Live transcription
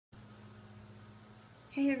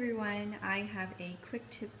Hey everyone, I have a quick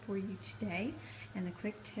tip for you today, and the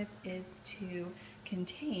quick tip is to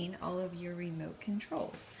contain all of your remote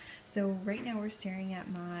controls. So right now we're staring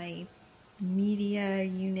at my media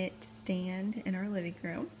unit stand in our living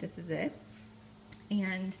room. This is it.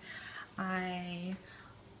 And I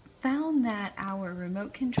found that our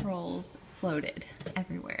remote controls floated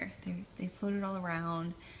everywhere. They floated all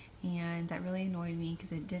around, and that really annoyed me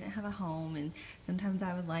because it didn't have a home, and sometimes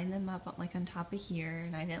I would line them up like on top of here,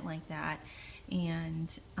 and I didn't like that. And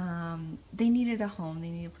they needed a home.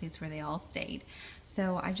 They needed a place where they all stayed.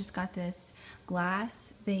 So I just got this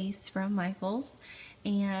glass vase from Michaels,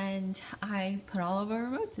 and I put all of our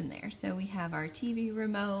remotes in there. So we have our TV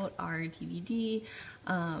remote, our DVD,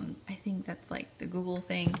 I think that's like the Google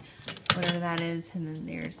thing, whatever that is, and then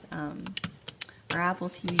there's our Apple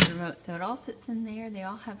TV remote. So it all sits in there. They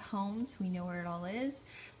all have homes. We know where it all is.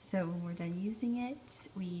 So when we're done using it,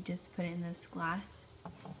 we just put it in this glass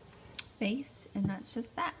vase, and that's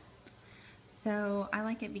just that. So I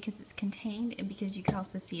like it because it's contained and because you can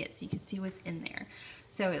also see it, so you can see what's in there.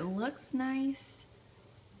 So it looks nice,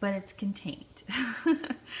 but it's contained.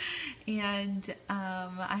 And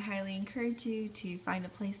I highly encourage you to find a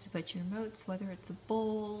place to put your remotes, whether it's a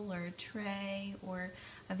bowl or a tray or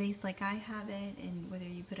a vase like I have it, and whether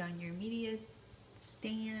you put it on your media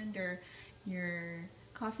stand or your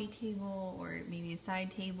coffee table or maybe a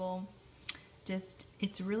side table. Just,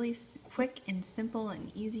 it's really quick and simple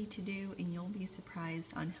and easy to do, and you'll be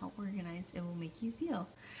surprised on how organized it will make you feel.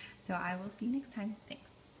 So I will see you next time. Thanks.